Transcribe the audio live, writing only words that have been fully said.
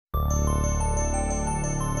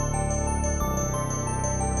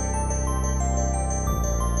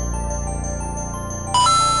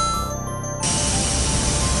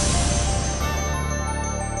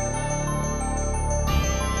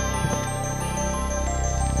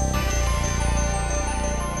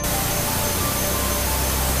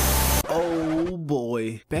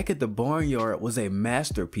Back at the Barnyard was a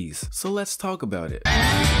masterpiece, so let's talk about it.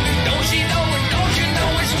 Don't you know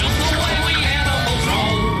it's just the way we animals roll.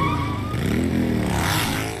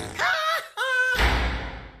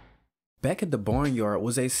 Back at the Barnyard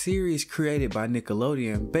was a series created by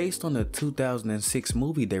Nickelodeon based on the 2006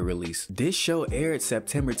 movie they released. This show aired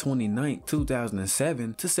September 29,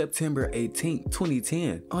 2007 to September 18,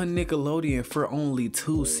 2010 on Nickelodeon for only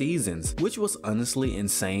 2 seasons, which was honestly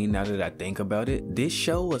insane now that I think about it. This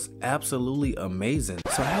show was absolutely amazing,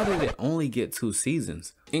 so how did it only get 2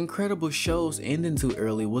 seasons? Incredible shows ending too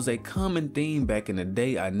early was a common theme back in the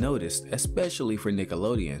day, I noticed, especially for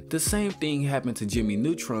Nickelodeon. The same thing happened to Jimmy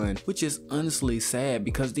Neutron, which is honestly sad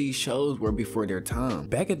because these shows were before their time.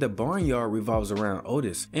 Back at the Barnyard revolves around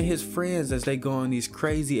Otis and his friends as they go on these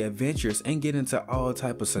crazy adventures and get into all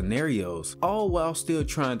type of scenarios, all while still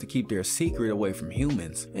trying to keep their secret away from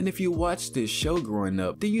humans. And if you watched this show growing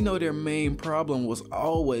up, then you know their main problem was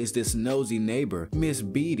always this nosy neighbor, Miss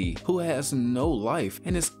Beatty, who has no life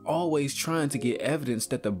and is always trying to get evidence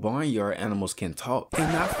that the barnyard animals can talk,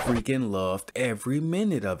 and I freaking loved every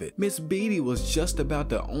minute of it. Miss Beatty was just about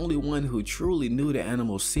the only one who truly knew the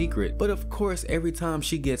animal's secret, but of course every time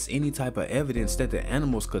she gets any type of evidence that the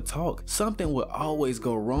animals could talk, something would always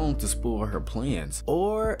go wrong to spoil her plans.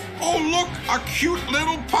 Or, oh look, a cute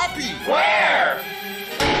little puppy! Where?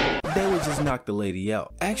 they would just knock the lady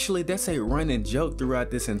out. Actually, that's a running joke throughout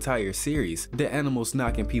this entire series, the animals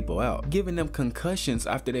knocking people out, giving them concussions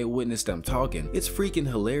after they witness them talking. It's freaking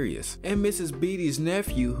hilarious. And Mrs. Beatty's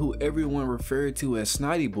nephew, who everyone referred to as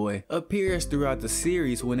Snotty Boy, appears throughout the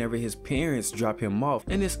series whenever his parents drop him off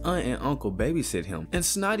and his aunt and uncle babysit him. And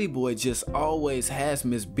Snotty Boy just always has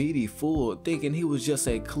Miss Beatty fooled, thinking he was just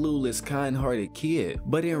a clueless, kind-hearted kid.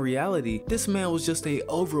 But in reality, this man was just a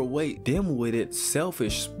overweight, dim-witted,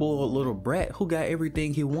 selfish, spoiled little brat who got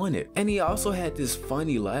everything he wanted. And he also had this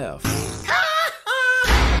funny laugh.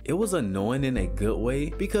 It was annoying in a good way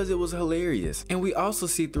because it was hilarious. And we also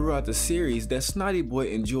see throughout the series that Snotty Boy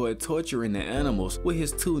enjoyed torturing the animals with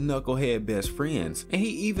his 2 knucklehead best friends. And he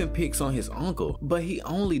even picks on his uncle, but he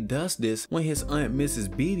only does this when his aunt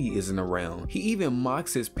Mrs. Beatty isn't around. He even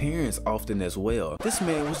mocks his parents often as well. This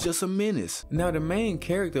man was just a menace. Now the main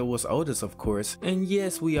character was Otis, of course, and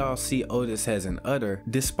yes, we all see Otis as an udder,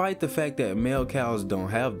 despite the fact that male cows don't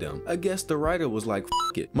have them. I guess the writer was like,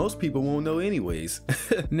 F it, most people won't know anyways.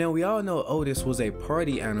 Now we all know Otis was a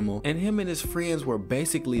party animal, and him and his friends were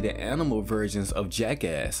basically the animal versions of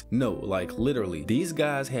Jackass. No, like literally, these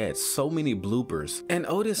guys had so many bloopers. And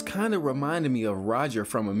Otis kinda reminded me of Roger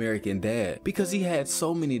from American Dad because he had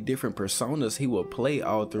so many different personas he would play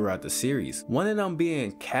all throughout the series. One of them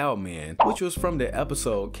being Cowman, which was from the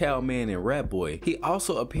episode Cowman and Rat Boy. He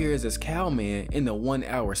also appears as Cowman in the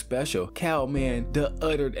 1-hour special, Cowman the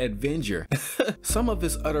Uttered Avenger. Some of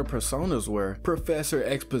his other personas were Professor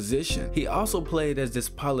Exposition. He also played as this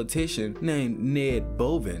politician named Ned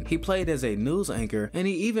Bovin. He played as a news anchor, and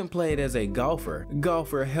he even played as a golfer,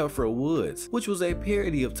 Helfer Woods, which was a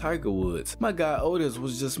parody of Tiger Woods. My guy Otis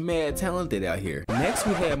was just mad talented out here. Next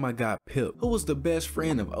we had my guy Pip, who was the best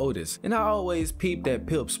friend of Otis, and I always peeped that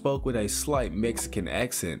Pip spoke with a slight Mexican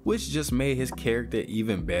accent, which just made his character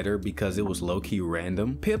even better because it was low-key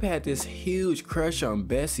random. Pip had this huge crush on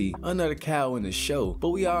Bessie, another cow in the show, but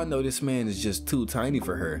we all know this man is just too tiny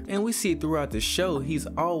for her. And we see throughout the show he's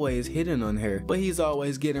always hitting on her, but he's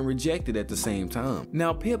always getting rejected at the same time.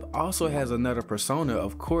 Now Pip also has another persona,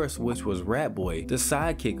 of course, which was Rat Boy, the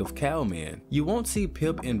sidekick of Cowman. You won't see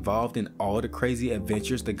Pip involved in all the crazy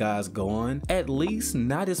adventures the guys go on, at least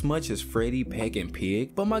not as much as Freddy, Peck, and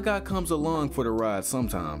Pig, but my guy comes along for the ride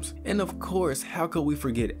sometimes. And of course, how could we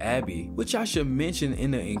forget Abby, which I should mention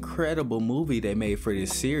in the incredible movie they made for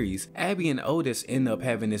this series. Abby and Otis end up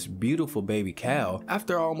having this beautiful baby cow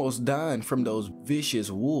after almost dying from those vicious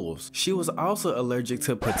wolves. She was also allergic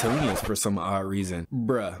to petunias for some odd reason.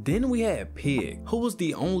 Bruh. Then we had Pig, who was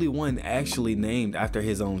the only one actually named after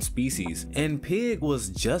his own species. And Pig was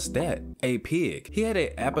just that, a pig. He had an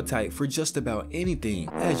appetite for just about anything,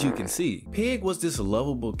 as you can see. Pig was this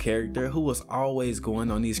lovable character who was always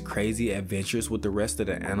going on these crazy adventures with the rest of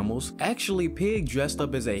the animals. Actually, Pig dressed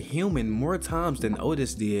up as a human more times than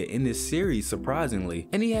Otis did in this series, surprisingly.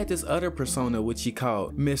 And he had this other persona which he called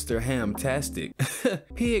called Mr. Hamtastic.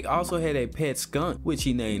 Pig also had a pet skunk, which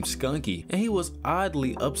he named Skunky, and he was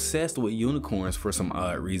oddly obsessed with unicorns for some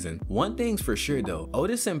odd reason. One thing's for sure though,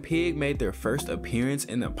 Otis and Pig made their first appearance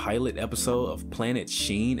in the pilot episode of Planet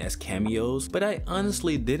Sheen as cameos, but I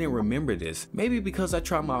honestly didn't remember this. Maybe because I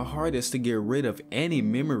tried my hardest to get rid of any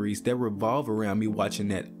memories that revolve around me watching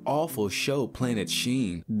that awful show Planet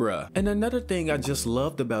Sheen. Bruh. And another thing I just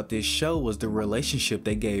loved about this show was the relationship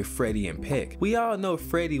they gave Freddy and Peck. We all know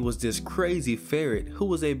Freddy was this crazy ferret who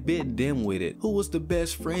was a bit dim-witted, who was the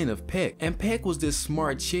best friend of Peck, and Peck was this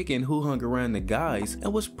smart chicken who hung around the guys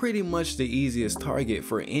and was pretty much the easiest target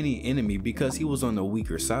for any enemy because he was on the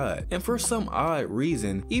weaker side. And for some odd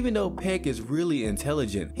reason, even though Peck is really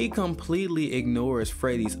intelligent, he completely ignores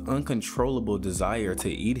Freddy's uncontrollable desire to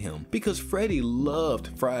eat him because Freddy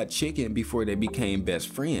loved fried chicken before they became best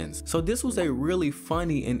friends. So this was a really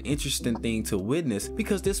funny and interesting thing to witness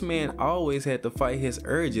because this man always had to fight his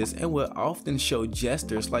urges and would often show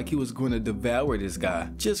gestures like he was going to devour this guy.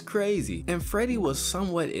 Just crazy. And Freddy was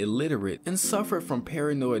somewhat illiterate and suffered from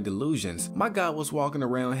paranoid delusions. My guy was walking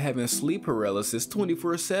around having sleep paralysis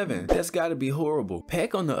 24/7. That's gotta be horrible.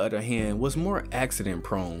 Peck on the other hand was more accident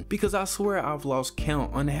prone because I swear I've lost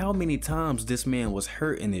count on how many times this man was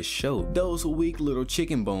hurt in this show. Those weak little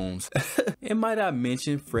chicken bones. And might I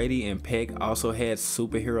mention Freddy and Peck also had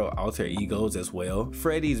superhero alter egos as well.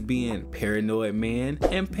 Freddy's being Paranoid Man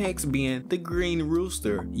and Peck's being the Green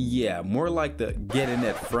Rooster. Yeah, more like the get in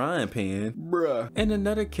that frying pan, bruh. And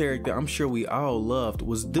another character I'm sure we all loved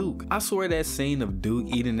was Duke. I swear that scene of Duke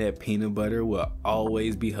eating that peanut butter will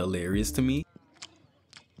always be hilarious to me.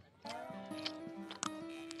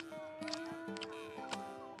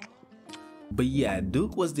 But yeah,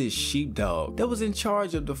 Duke was this sheepdog that was in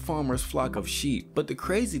charge of the farmer's flock of sheep. But the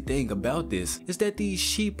crazy thing about this is that these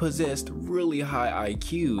sheep possessed really high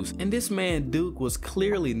IQs, and this man Duke was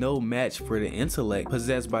clearly no match for the intellect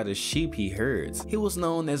possessed by the sheep he herds. He was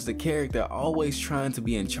known as the character always trying to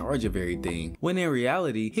be in charge of everything, when in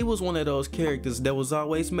reality, he was one of those characters that was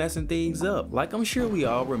always messing things up. Like I'm sure we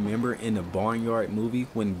all remember in the Barnyard movie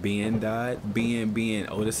when Ben died, Ben being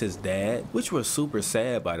Otis's dad, which was super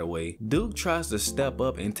sad by the way. Duke tries to step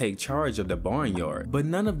up and take charge of the barnyard, but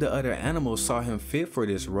none of the other animals saw him fit for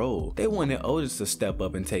this role. They wanted Otis to step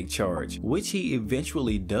up and take charge, which he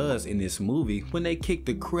eventually does in this movie when they kick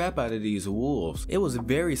the crap out of these wolves. It was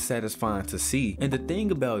very satisfying to see, and the thing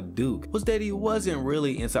about Duke was that he wasn't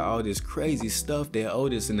really into all this crazy stuff that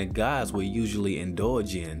Otis and the guys would usually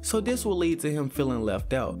indulge in. So this will lead to him feeling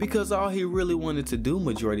left out because all he really wanted to do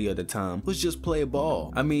majority of the time was just play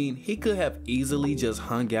ball. I mean, he could have easily just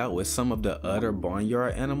hung out with some of the other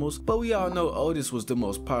barnyard animals, but we all know Otis was the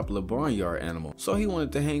most popular barnyard animal, so he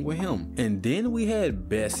wanted to hang with him. And then we had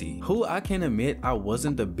Bessie, who I can admit I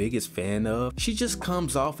wasn't the biggest fan of. She just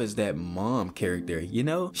comes off as that mom character, you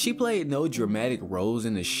know? She played no dramatic roles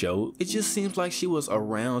in the show. It just seems like she was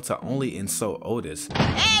around to only insult Otis.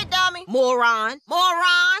 Hey, dummy! Moron! Moron!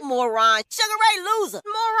 Moron! Sugar Ray loser!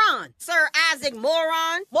 Moron! Sir Isaac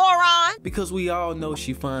moron! Moron! Because we all know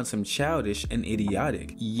she finds him childish and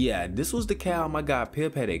idiotic. Yeah, this was the cow my guy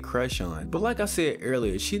Pip had a crush on, but like I said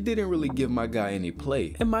earlier, she didn't really give my guy any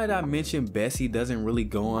play. And might I mention, Bessie doesn't really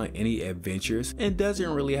go on any adventures and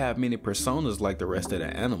doesn't really have many personas like the rest of the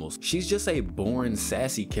animals. She's just a boring,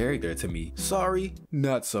 sassy character to me. Sorry,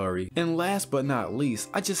 not sorry. And last but not least,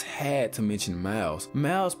 I just had to mention Miles.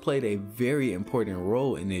 Miles played a very important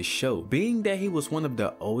role in this show, being that he was one of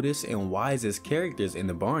the oldest and wisest characters in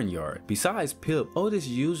the barnyard. Besides Pip, Otis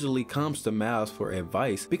usually comes to Miles for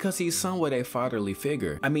advice because he's somewhat a fatherly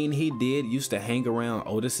figure. I mean, he did used to hang around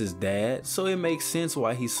Otis's dad, so it makes sense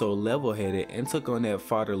why he's so level-headed and took on that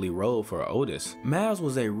fatherly role for Otis. Miles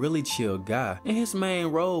was a really chill guy, and his main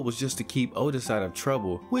role was just to keep Otis out of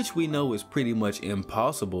trouble, which we know is pretty much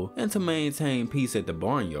impossible, and to maintain peace at the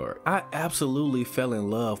barnyard. I absolutely fell in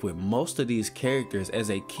love with most of these characters as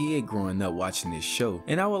a kid growing up watching this show,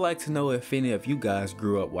 and I would like to know if any of you guys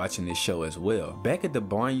grew up watching this show as well. Back at the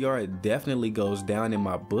Barnyard definitely goes down in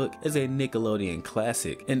my book as a Nickelodeon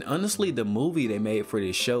classic, and honestly the movie they made for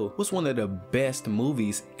this show was one of the best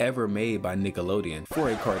movies ever made by Nickelodeon, for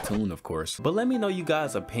a cartoon of course. But let me know you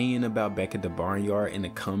guys' opinion about Back at the Barnyard in the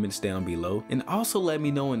comments down below, and also let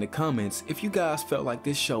me know in the comments if you guys felt like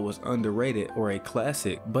this show was underrated or a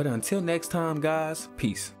classic. But until next time guys,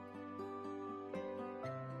 peace.